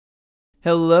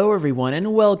Hello everyone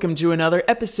and welcome to another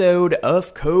episode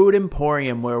of Code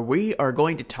Emporium where we are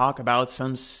going to talk about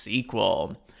some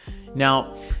SQL.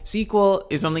 Now, SQL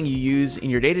is something you use in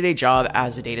your day-to-day job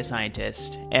as a data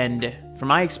scientist, and from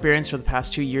my experience for the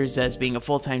past 2 years as being a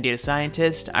full-time data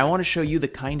scientist, I want to show you the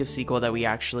kind of SQL that we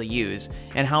actually use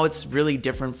and how it's really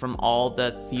different from all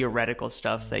the theoretical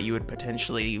stuff that you would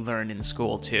potentially learn in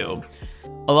school too.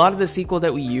 A lot of the SQL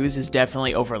that we use is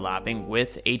definitely overlapping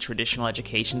with a traditional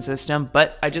education system,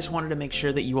 but I just wanted to make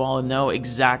sure that you all know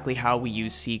exactly how we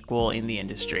use SQL in the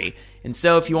industry. And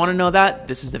so if you want to know that,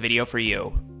 this is the video for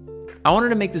you. I wanted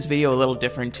to make this video a little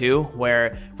different too,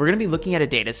 where we're going to be looking at a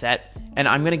data set, and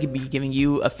I'm going to be giving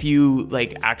you a few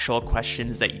actual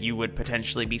questions that you would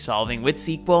potentially be solving with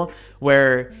SQL,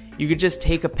 where you could just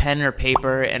take a pen or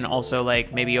paper and also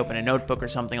maybe open a notebook or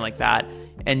something like that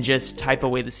and just type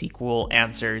away the SQL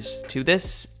answers to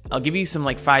this. I'll give you some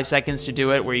 5 seconds to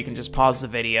do it where you can just pause the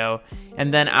video,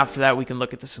 and then after that we can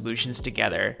look at the solutions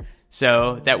together,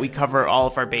 so that we cover all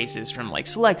of our bases from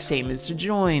select statements to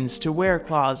joins to where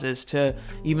clauses to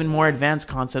even more advanced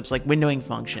concepts like windowing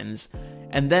functions.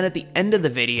 And then at the end of the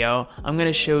video, I'm going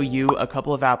to show you a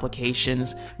couple of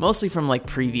applications, mostly from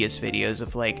previous videos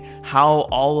of how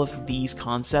all of these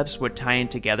concepts would tie in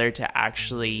together to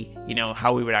actually,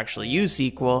 how we would actually use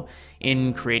SQL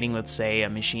in creating, let's say, a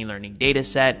machine learning data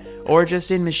set or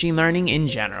just in machine learning in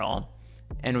general.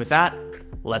 And with that,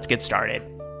 let's get started.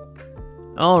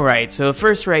 Alright, so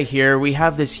first right here, we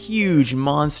have this huge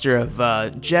monster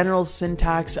of general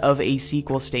syntax of a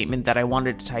SQL statement that I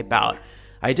wanted to type out.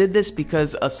 I did this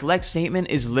because a select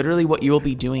statement is literally what you'll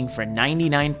be doing for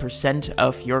 99%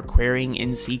 of your querying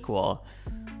in SQL.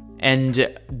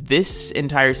 And this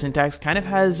entire syntax kind of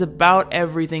has about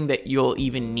everything that you'll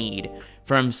even need,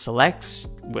 from selects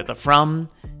with a from,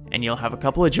 and you'll have a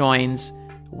couple of joins,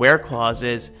 where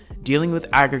clauses, dealing with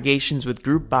aggregations with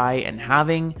group by and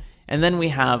having, and then we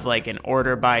have an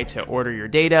order by to order your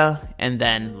data, and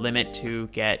then limit to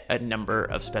get a number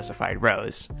of specified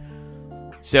rows.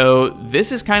 So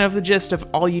this is kind of the gist of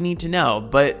all you need to know,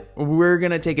 but we're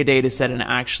going to take a data set and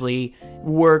actually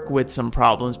work with some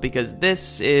problems because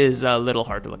this is a little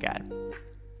hard to look at.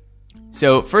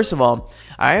 So first of all,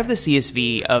 I have the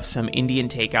CSV of some Indian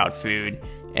takeout food,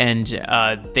 and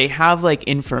they have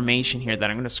information here that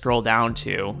I'm going to scroll down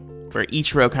to, where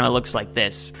each row kind of looks like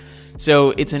this.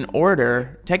 So it's an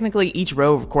order. Technically, each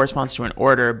row corresponds to an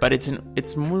order, but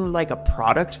it's more like a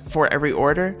product for every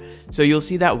order. So you'll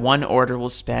see that one order will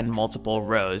span multiple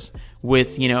rows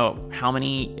with, how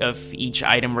many of each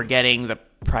item we're getting, the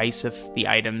price of the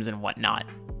items and whatnot,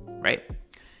 right?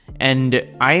 And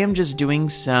I am just doing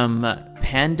some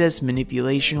pandas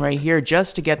manipulation right here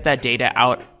just to get that data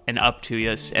out and up to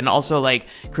us, and also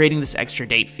creating this extra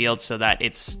date field so that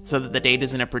the data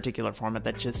is in a particular format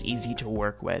that's just easy to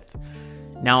work with.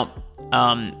 Now,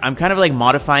 I'm kind of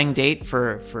modifying date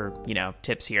for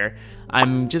tips here.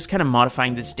 I'm just kind of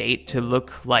modifying this date to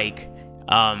look like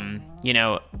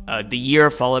the year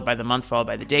followed by the month followed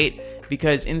by the date,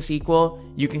 because in SQL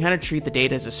you can kind of treat the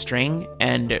data as a string,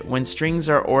 and when strings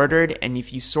are ordered and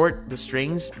if you sort the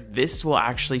strings, this will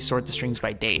actually sort the strings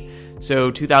by date.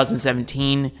 So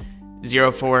 2017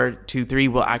 0423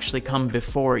 will actually come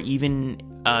before even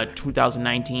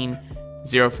 2019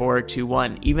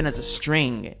 0421, even as a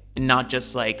string, not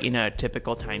just in a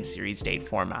typical time series date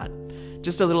format.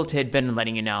 Just a little tidbit and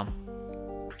letting you know.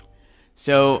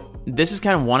 So this is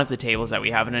kind of one of the tables that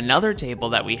we have, and another table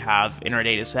that we have in our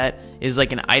data set is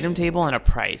an item table and a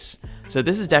price. So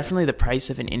this is definitely the price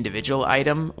of an individual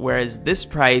item, whereas this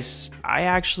price, I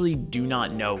actually do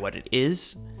not know what it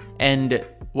is. And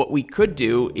what we could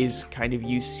do is kind of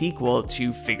use SQL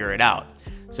to figure it out.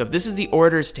 So if this is the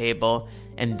orders table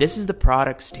and this is the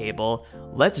products table,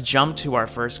 let's jump to our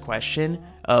first question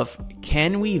of,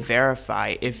 can we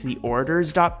verify if the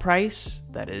orders.price,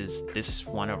 that is this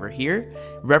one over here,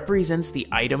 represents the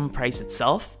item price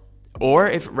itself, or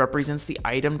if it represents the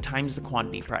item times the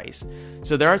quantity price.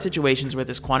 So there are situations where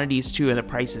this quantity is 2 and the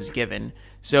price is given.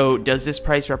 So does this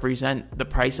price represent the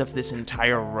price of this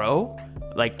entire row?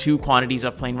 2 quantities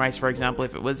of plain rice, for example,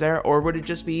 if it was there, or would it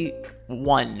just be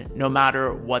 1, no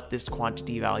matter what this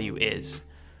quantity value is?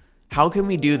 How can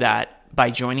we do that? By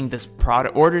joining this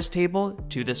product orders table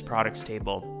to this products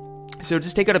table. So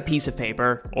just take out a piece of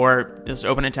paper or just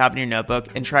open a tab in your notebook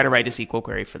and try to write a SQL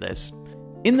query for this.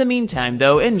 In the meantime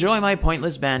though, enjoy my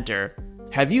pointless banter.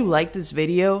 Have you liked this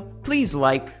video? Please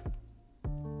like.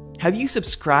 Have you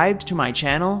subscribed to my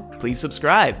channel? Please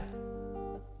subscribe.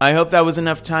 I hope that was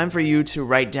enough time for you to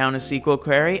write down a SQL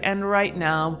query, and right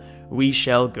now we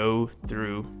shall go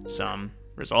through some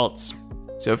results.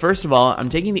 So first of all, I'm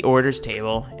taking the orders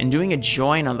table and doing a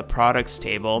join on the products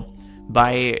table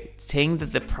by saying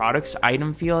that the products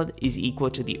item field is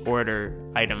equal to the order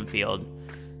item field.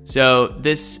 So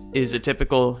this is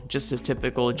just a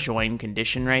typical join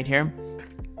condition right here.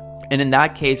 And in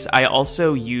that case, I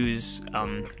also use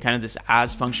kind of this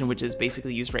as function, which is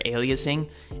basically used for aliasing.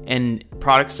 And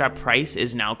products.price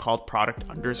is now called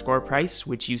product_price,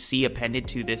 which you see appended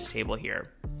to this table here.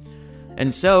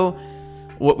 And so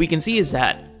what we can see is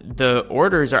that the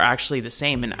orders are actually the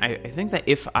same. And I think that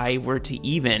if I were to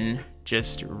even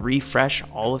just refresh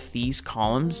all of these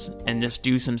columns and just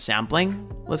do some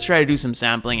sampling, let's try to do some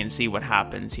sampling and see what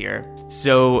happens here.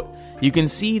 So you can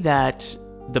see that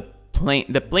the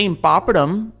plain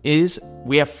poppadom is,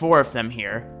 we have 4 of them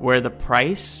here, where the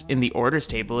price in the orders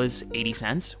table is 80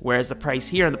 cents, whereas the price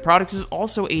here in the products is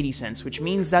also 80 cents, which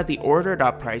means that the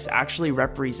order.price actually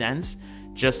represents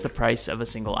just the price of a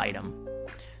single item.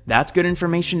 That's good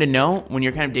information to know when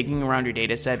you're kind of digging around your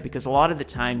data set, because a lot of the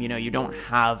time, you don't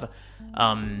have,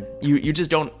 you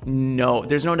just don't know,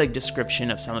 there's no like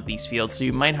description of some of these fields, so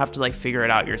you might have to like figure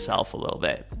it out yourself a little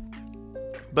bit.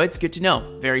 But it's good to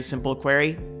know. Very simple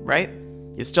query, right?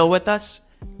 You still with us?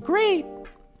 Great.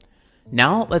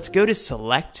 Now let's go to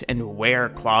select and where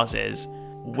clauses.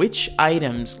 Which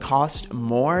items cost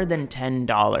more than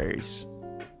 $10?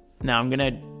 Now I'm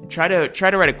gonna try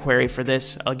to write a query for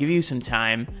this. I'll give you some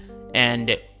time,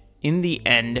 and in the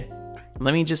end,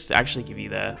 let me just actually give you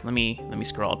let me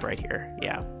scroll up right here,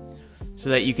 yeah, so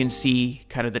that you can see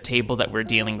kind of the table that we're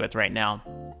dealing with right now.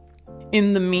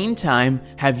 In the meantime,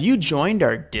 have you joined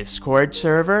our Discord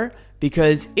server?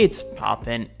 Because it's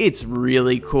poppin', it's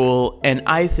really cool, and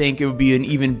I think it would be an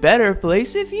even better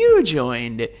place if you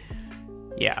joined.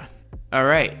 Yeah. All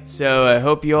right, so I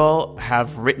hope you all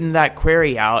have written that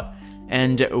query out,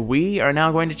 and we are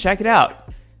now going to check it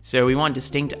out. So we want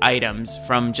distinct items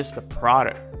from just the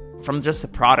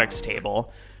products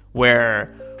table,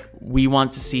 where we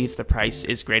want to see if the price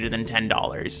is greater than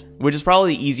 $10, which is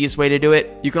probably the easiest way to do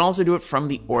it. You can also do it from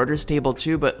the orders table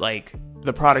too, but like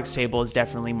the products table is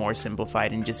definitely more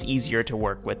simplified and just easier to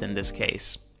work with in this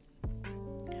case.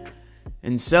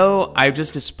 And so I've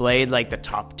just displayed like the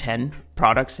top 10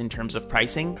 products in terms of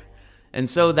pricing. And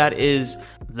so that is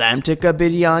lamb tikka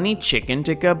biryani, chicken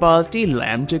tikka balti,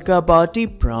 lamb tikka balti,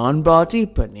 prawn balti,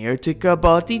 paneer tikka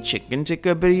balti, chicken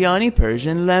tikka biryani,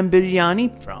 Persian lamb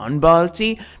biryani, prawn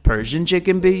balti, Persian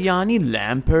chicken biryani,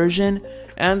 lamb Persian,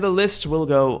 and the list will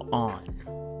go on.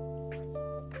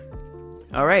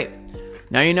 All right,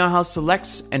 now you know how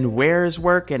selects and wheres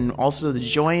work and also the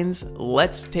joins.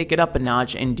 Let's take it up a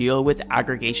notch and deal with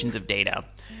aggregations of data,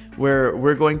 where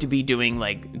we're going to be doing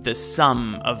like the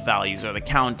sum of values or the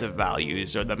count of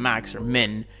values or the max or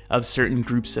min of certain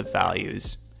groups of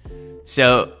values.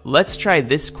 So let's try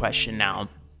this question now.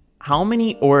 How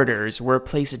many orders were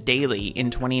placed daily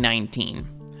in 2019?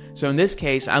 So in this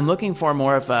case, I'm looking for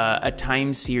more of a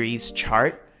time series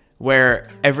chart where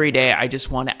every day I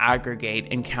just want to aggregate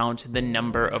and count the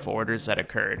number of orders that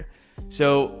occurred.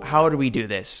 So how do we do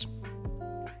this?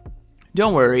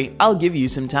 Don't worry, I'll give you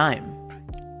some time.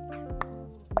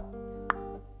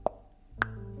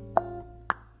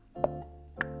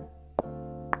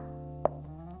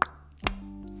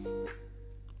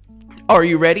 Are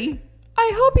you ready?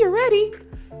 I hope you're ready.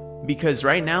 Because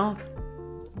right now,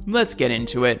 let's get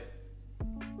into it.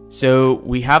 So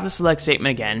we have the select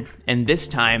statement again, and this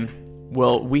time,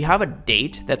 well, we have a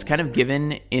date that's kind of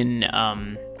given in,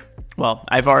 well,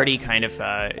 I've already kind of,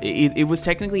 it was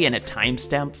technically in a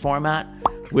timestamp format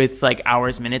with like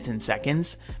hours, minutes, and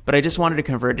seconds, but I just wanted to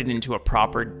convert it into a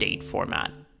proper date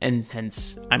format, and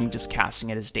hence I'm just casting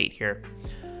it as date here.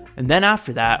 And then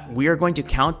after that, we are going to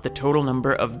count the total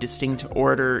number of distinct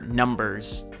order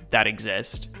numbers that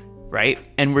exist, right?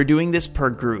 And we're doing this per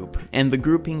group, and the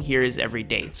grouping here is every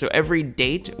date. So every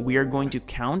date, we are going to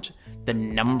count the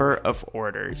number of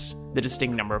orders, the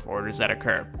distinct number of orders that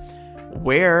occur,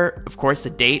 where, of course, the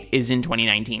date is in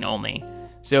 2019 only.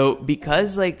 So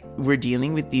because like we're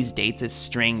dealing with these dates as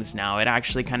strings now, it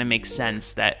actually kind of makes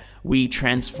sense that we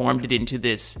transformed it into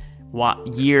this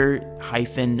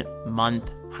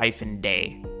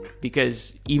year-month-day,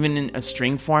 because even in a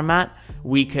string format,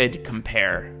 we could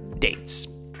compare dates.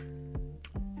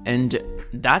 And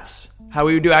that's how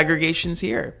we would do aggregations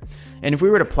here. And if we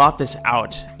were to plot this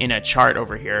out in a chart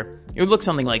over here, it would look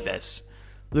something like this.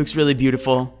 Looks really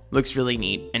beautiful, looks really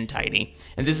neat and tidy.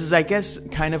 And this is, I guess,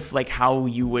 kind of like how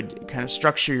you would kind of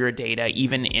structure your data,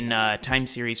 even in a time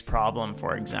series problem,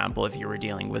 for example, if you were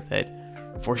dealing with it.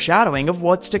 Foreshadowing of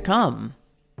what's to come.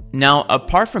 Now,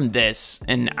 apart from this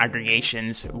and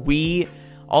aggregations, we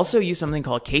Also use something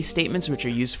called case statements, which are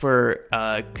used for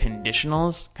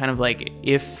conditionals, kind of like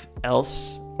if,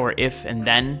 else, or if and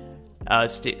then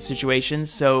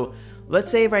situations. So let's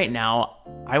say right now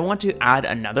I want to add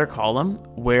another column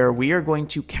where we are going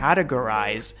to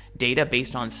categorize data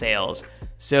based on sales.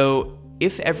 So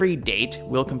if every date,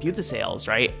 we'll compute the sales,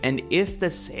 right? And if the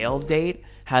sale date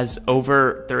has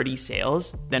over 30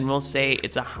 sales, then we'll say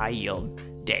it's a high yield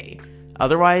day.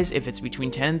 Otherwise, if it's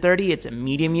between 10 and 30, it's a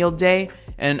medium yield day.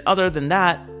 And other than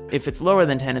that, if it's lower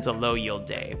than 10, it's a low yield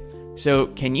day. So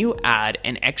can you add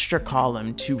an extra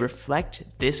column to reflect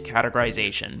this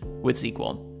categorization with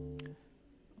SQL?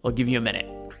 I'll give you a minute.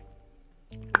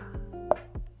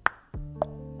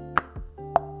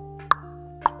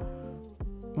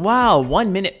 Wow,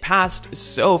 1 minute passed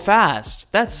so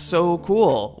fast. That's so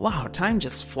cool. Wow, time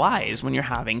just flies when you're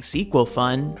having SQL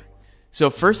fun. So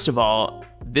first of all,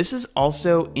 this is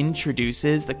also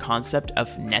introduces the concept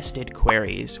of nested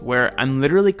queries, where I'm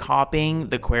literally copying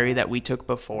the query that we took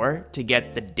before to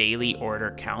get the daily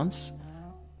order counts,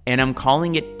 and I'm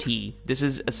calling it T. This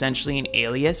is essentially an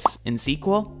alias in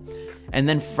SQL. And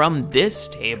then from this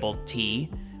table T,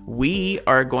 we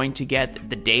are going to get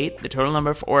the date, the total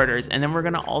number of orders, and then we're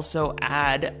going to also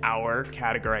add our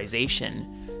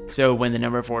categorization. So when the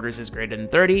number of orders is greater than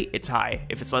 30, it's high.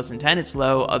 If it's less than 10, it's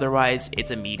low. Otherwise,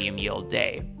 it's a medium yield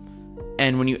day.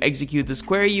 And when you execute this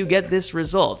query, you get this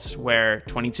result where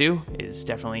 22 is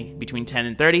definitely between 10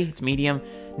 and 30, it's medium.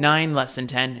 9 less than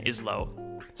 10 is low.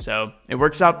 So it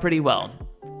works out pretty well.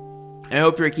 I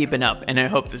hope you're keeping up, and I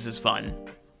hope this is fun.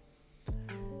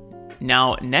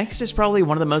 Now, next is probably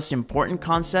one of the most important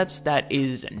concepts that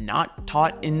is not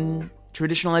taught in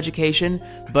traditional education,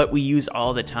 but we use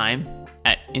all the time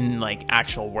in like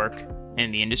actual work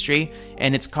in the industry,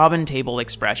 and it's common table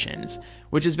expressions,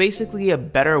 which is basically a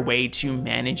better way to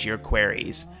manage your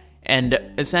queries. And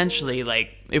essentially,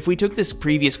 like if we took this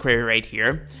previous query right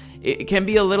here, it can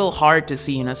be a little hard to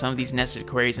see, some of these nested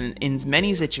queries, and in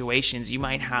many situations you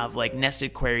might have like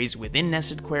nested queries within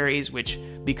nested queries, which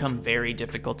become very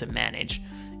difficult to manage.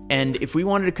 And if we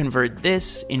wanted to convert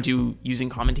this into using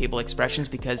common table expressions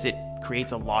because it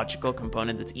creates a logical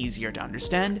component that's easier to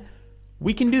understand,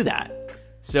 we can do that.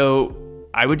 So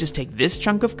I would just take this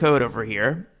chunk of code over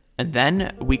here, and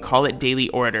then we call it daily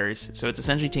orders. So it's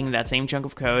essentially taking that same chunk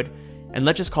of code, and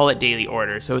let's just call it daily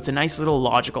orders. So it's a nice little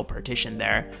logical partition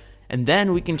there. And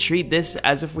then we can treat this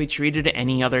as if we treated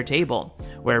any other table,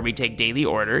 where we take daily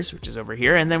orders, which is over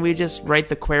here, and then we just write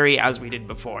the query as we did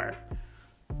before.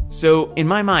 So in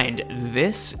my mind,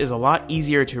 this is a lot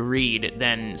easier to read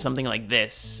than something like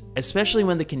this, especially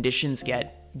when the conditions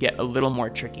get a little more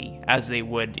tricky, as they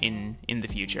would in the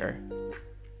future.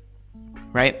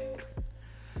 Right?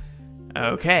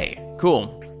 Okay,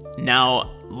 cool.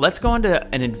 Now, let's go on to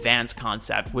an advanced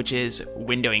concept, which is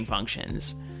windowing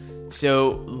functions.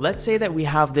 So let's say that we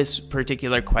have this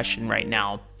particular question right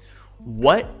now.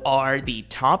 What are the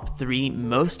top 3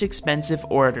 most expensive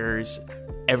orders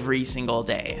every single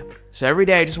day? So every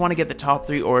day I just want to get the top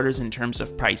 3 orders in terms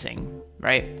of pricing,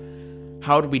 right?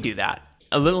 How do we do that?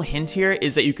 A little hint here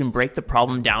is that you can break the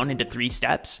problem down into 3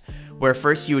 steps, where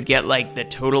first you would get like the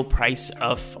total price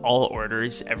of all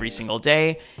orders every single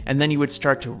day, and then you would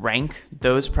start to rank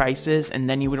those prices, and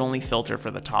then you would only filter for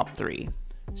the top 3.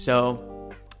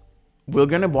 So we're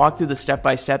going to walk through the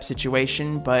step-by-step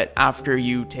situation, but after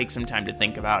you take some time to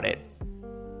think about it.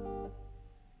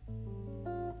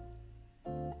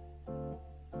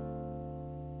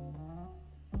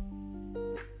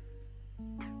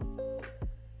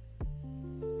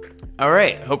 All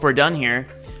right, hope we're done here.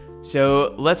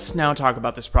 So let's now talk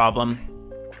about this problem.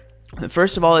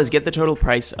 First of all is get the total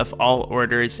price of all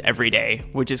orders every day,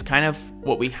 which is kind of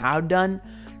what we have done.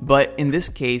 But in this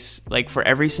case, like for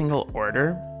every single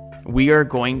order,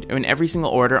 in every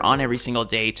single order on every single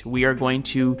date, we are going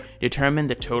to determine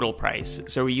the total price.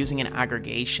 So we're using an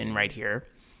aggregation right here.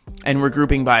 And we're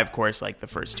grouping by, of course, like the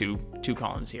first two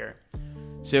columns here.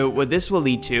 So what this will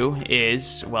lead to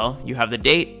is, well, you have the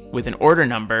date with an order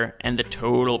number and the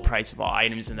total price of all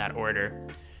items in that order.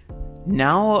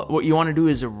 Now, what you want to do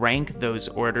is rank those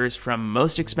orders from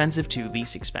most expensive to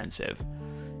least expensive.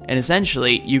 And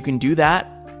essentially, you can do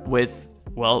that with,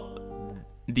 well,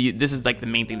 this is like the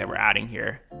main thing that we're adding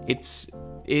here. This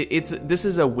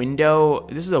is a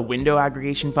window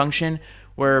aggregation function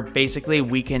where basically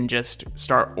we can just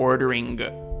start ordering.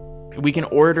 We can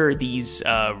order these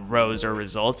rows or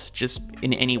results just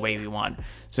in any way we want.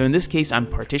 So in this case, I'm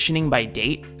partitioning by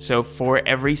date. So for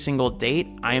every single date,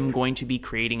 I am going to be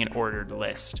creating an ordered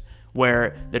list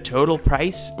where the total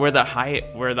price, where the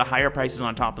higher price is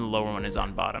on top and the lower one is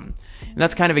on bottom. And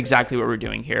that's kind of exactly what we're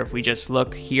doing here. If we just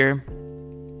look here,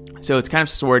 So it's kind of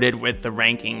sorted with the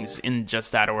rankings in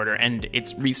just that order, and it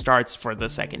restarts for the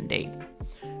second date,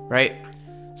 right?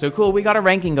 So cool, we got a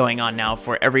ranking going on now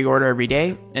for every order every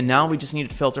day, and now we just need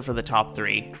to filter for the top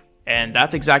 3. And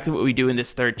that's exactly what we do in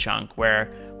this third chunk,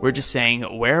 where we're just saying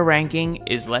where ranking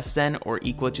is less than or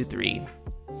equal to 3.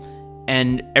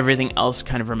 And everything else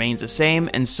kind of remains the same,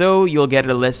 and so you'll get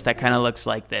a list that kind of looks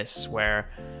like this, where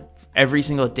every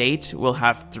single date will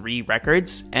have 3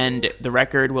 records, and the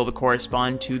record will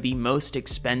correspond to the most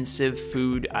expensive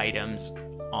food items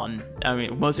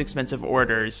most expensive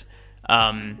orders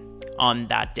on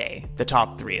that day, the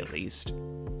top 3 at least.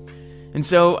 And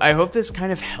so I hope this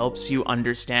kind of helps you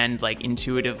understand, like,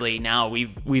 intuitively now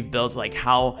we've built like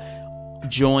how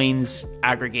joins,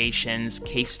 aggregations,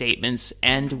 case statements,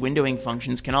 and windowing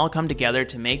functions can all come together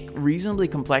to make reasonably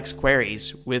complex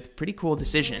queries with pretty cool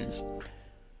decisions.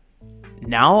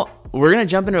 Now, we're going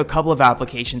to jump into a couple of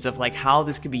applications of like how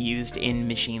this could be used in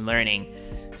machine learning.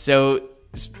 So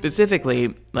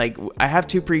specifically, like, I have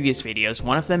 2 previous videos.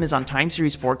 One of them is on time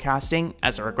series forecasting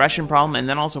as a regression problem, and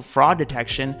then also fraud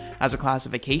detection as a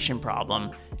classification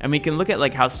problem. And we can look at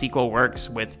like how SQL works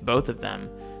with both of them.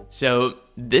 So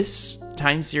this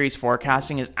time series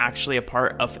forecasting is actually a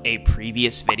part of a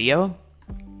previous video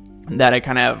that I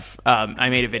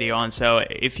made a video on. So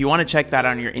if you want to check that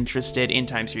out and you're interested in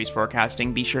time series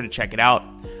forecasting, be sure to check it out.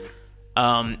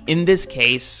 In this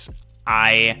case,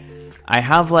 I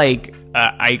have like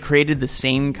I created the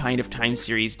same kind of time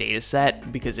series data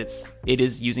set because it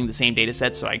is using the same data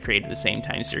set, so I created the same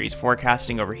time series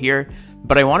forecasting over here,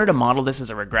 but I wanted to model this as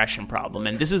a regression problem,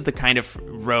 and this is the kind of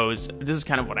this is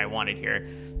kind of what I wanted here.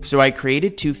 So I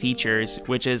created 2 features,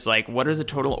 which is like what are the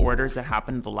total orders that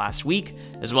happened the last week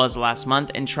as well as the last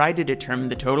month, and tried to determine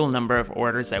the total number of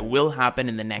orders that will happen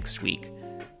in the next week,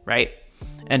 right?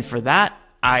 And for that,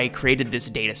 I created this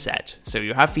data set. So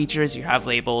you have features, you have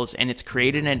labels, and it's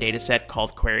created in a data set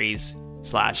called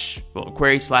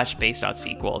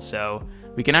query/base.sql. So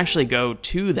we can actually go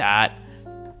to that.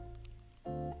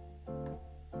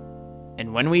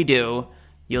 And when we do,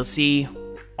 you'll see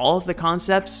all of the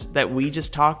concepts that we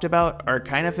just talked about are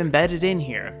kind of embedded in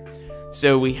here.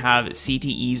 So we have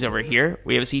CTEs over here.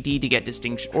 We have a CTE to get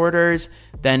distinct orders,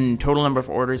 then total number of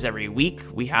orders every week.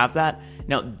 We have that.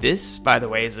 Now this, by the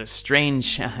way, is a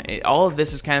strange, all of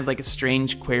this is kind of like a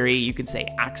strange query. You could say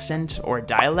accent or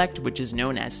dialect, which is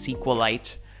known as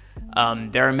SQLite.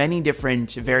 There are many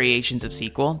different variations of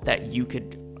SQL that you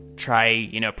could try,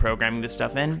 programming this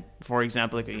stuff in. For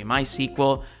example, it could be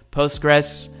MySQL,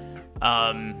 Postgres,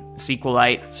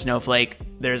 SQLite, Snowflake.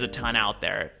 There's a ton out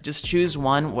there. Just choose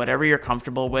one, whatever you're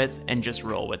comfortable with, and just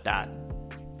roll with that.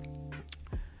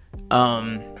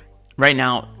 Right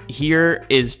now, here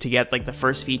is to get like the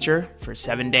first feature for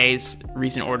 7 days,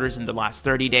 recent orders in the last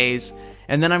 30 days,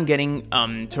 and then I'm getting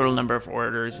total number of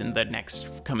orders in the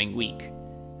next coming week,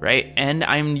 right? And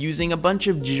I'm using a bunch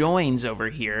of joins over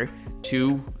here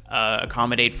to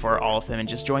accommodate for all of them and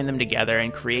just join them together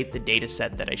and create the data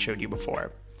set that I showed you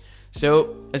before.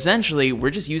 So essentially,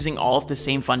 we're just using all of the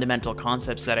same fundamental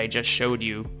concepts that I just showed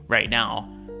you right now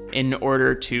in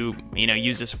order to,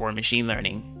 use this for machine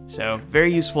learning. So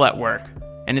very useful at work.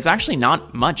 And it's actually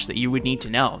not much that you would need to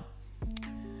know.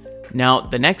 Now,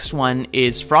 the next one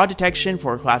is fraud detection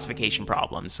for classification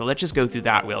problems. So let's just go through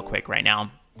that real quick right now.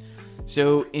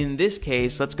 So in this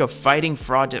case, let's go fighting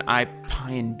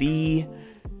fraud.ipynb.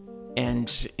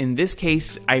 And in this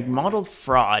case, I modeled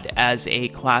fraud as a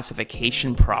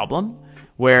classification problem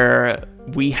where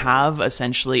we have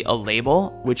essentially a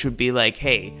label, which would be like,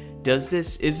 hey, is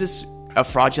this a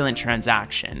fraudulent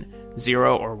transaction?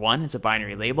 0 or 1, it's a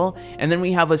binary label. And then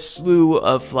we have a slew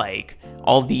of like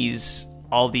all these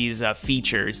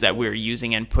features that we're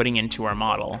using and putting into our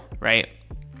model, right?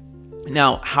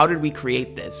 Now, how did we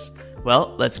create this?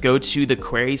 Well, let's go to the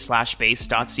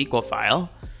query/base.sql file.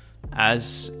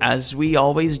 As we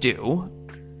always do.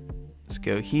 Let's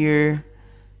go here.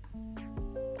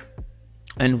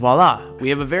 And voila, we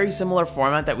have a very similar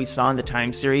format that we saw in the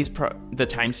time series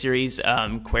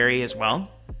query as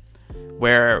well,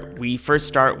 where we first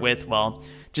start with,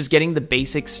 just getting the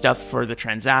basic stuff for the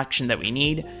transaction that we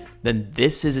need. Then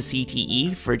this is a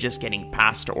CTE for just getting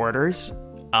past orders.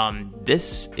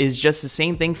 This is just the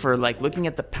same thing for like looking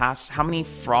at the past, how many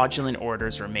fraudulent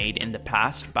orders were made in the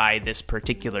past by this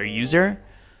particular user.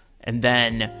 And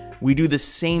then we do the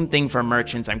same thing for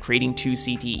merchants. I'm creating 2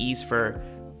 CTEs for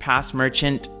past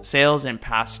merchant sales and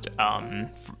past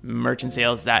merchant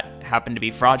sales that happen to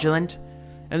be fraudulent.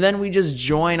 And then we just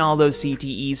join all those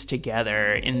CTEs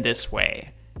together in this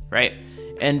way, right?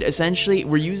 And essentially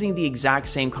we're using the exact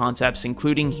same concepts,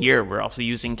 including here, we're also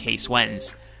using case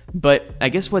whens. But I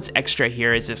guess what's extra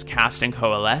here is this cast and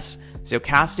coalesce. So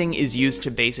casting is used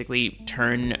to basically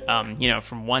turn,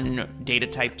 from one data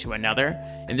type to another.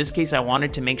 In this case, I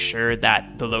wanted to make sure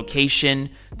that the location,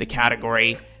 the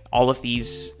category, all of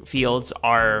these fields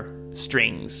are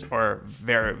strings or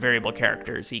variable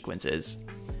character sequences.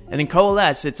 And then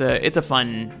coalesce, it's a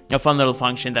fun little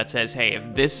function that says, hey,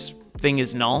 if this thing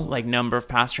is null, like number of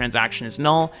past transaction is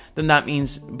null, then that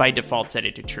means by default set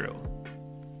it to true,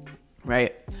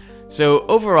 right? So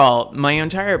overall, my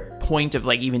entire point of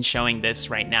even showing this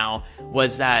right now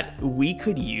was that we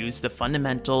could use the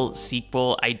fundamental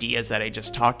SQL ideas that I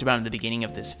just talked about in the beginning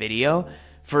of this video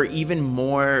for even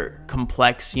more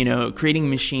complex, creating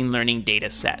machine learning data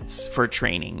sets for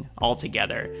training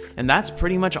altogether. And that's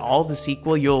pretty much all the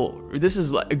SQL this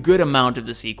is a good amount of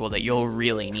the SQL that you'll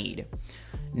really need.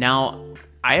 Now,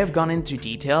 I have gone into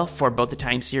detail for both the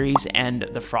time series and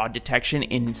the fraud detection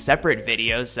in separate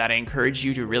videos that I encourage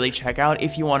you to really check out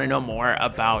if you want to know more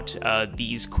about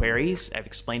these queries. I've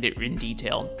explained it in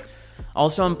detail.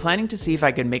 Also, I'm planning to see if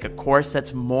I could make a course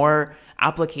that's more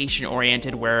application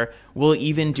oriented, where we'll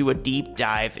even do a deep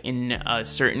dive in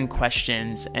certain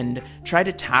questions and try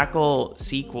to tackle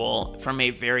SQL from a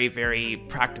very, very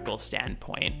practical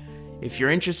standpoint. If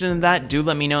you're interested in that, do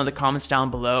let me know in the comments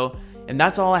down below. And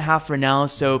that's all I have for now,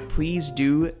 so please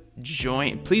do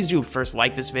first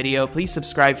like this video, please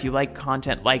subscribe if you like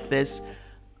content like this.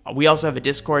 We also have a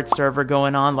Discord server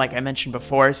going on, like I mentioned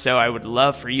before, so I would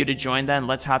love for you to join that and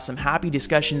let's have some happy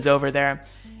discussions over there.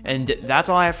 And that's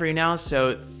all I have for you now,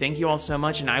 so thank you all so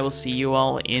much, and I will see you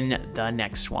all in the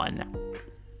next one.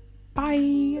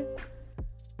 Bye!